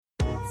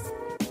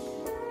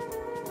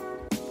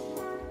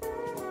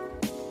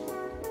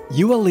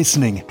You are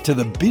listening to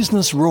the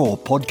Business Raw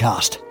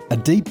podcast, a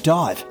deep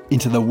dive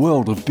into the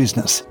world of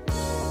business.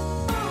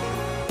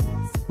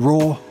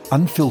 Raw,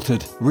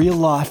 unfiltered,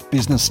 real-life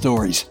business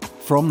stories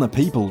from the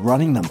people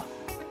running them.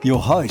 Your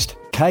host,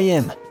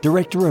 KM,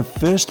 Director of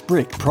First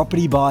Brick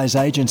Property Buyers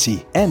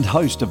Agency and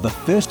host of the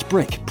First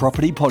Brick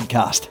Property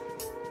Podcast.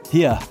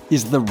 Here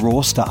is the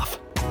raw stuff.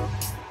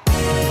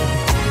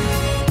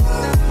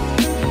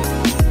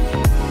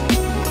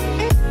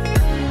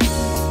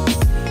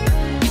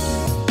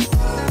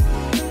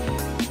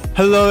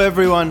 Hello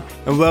everyone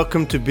and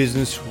welcome to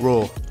Business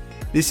Raw.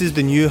 This is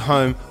the new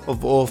home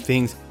of all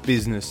things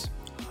business.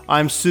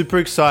 I'm super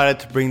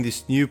excited to bring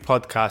this new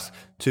podcast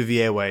to the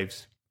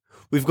airwaves.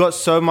 We've got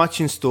so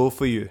much in store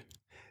for you.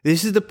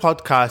 This is the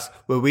podcast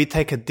where we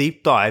take a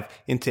deep dive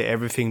into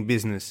everything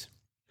business.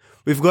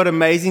 We've got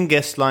amazing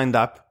guests lined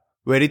up,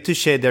 ready to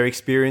share their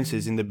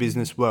experiences in the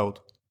business world.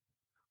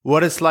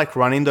 What it's like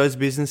running those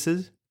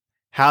businesses,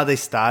 how they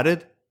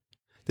started,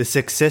 the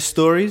success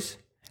stories,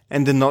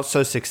 and the not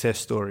so success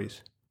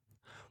stories.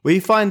 We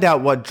find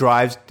out what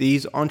drives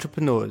these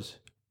entrepreneurs,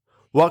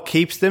 what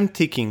keeps them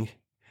ticking,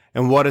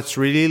 and what it's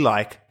really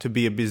like to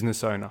be a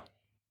business owner.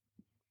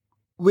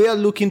 We are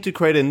looking to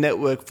create a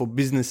network for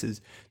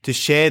businesses to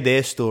share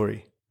their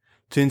story,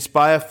 to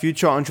inspire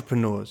future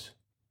entrepreneurs.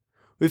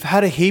 We've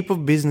had a heap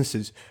of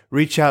businesses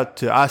reach out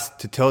to us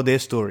to tell their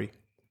story.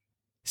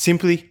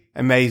 Simply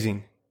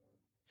amazing.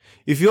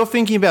 If you're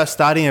thinking about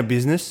starting a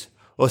business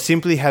or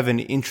simply have an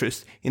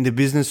interest in the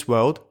business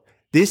world,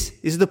 this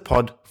is the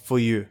pod for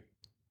you.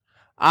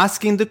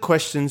 Asking the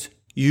questions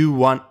you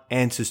want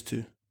answers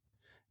to.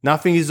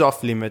 Nothing is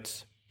off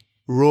limits,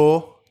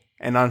 raw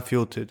and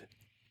unfiltered.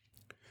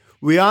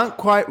 We aren't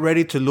quite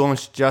ready to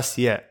launch just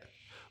yet,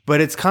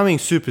 but it's coming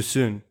super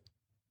soon.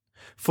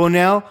 For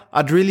now,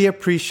 I'd really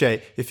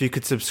appreciate if you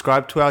could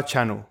subscribe to our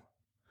channel.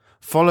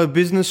 Follow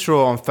Business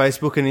Raw on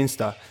Facebook and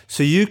Insta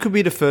so you could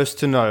be the first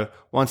to know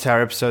once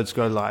our episodes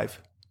go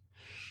live.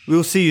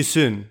 We'll see you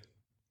soon.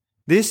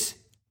 This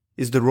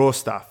is the raw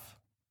stuff.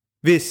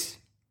 This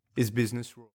is Business Raw.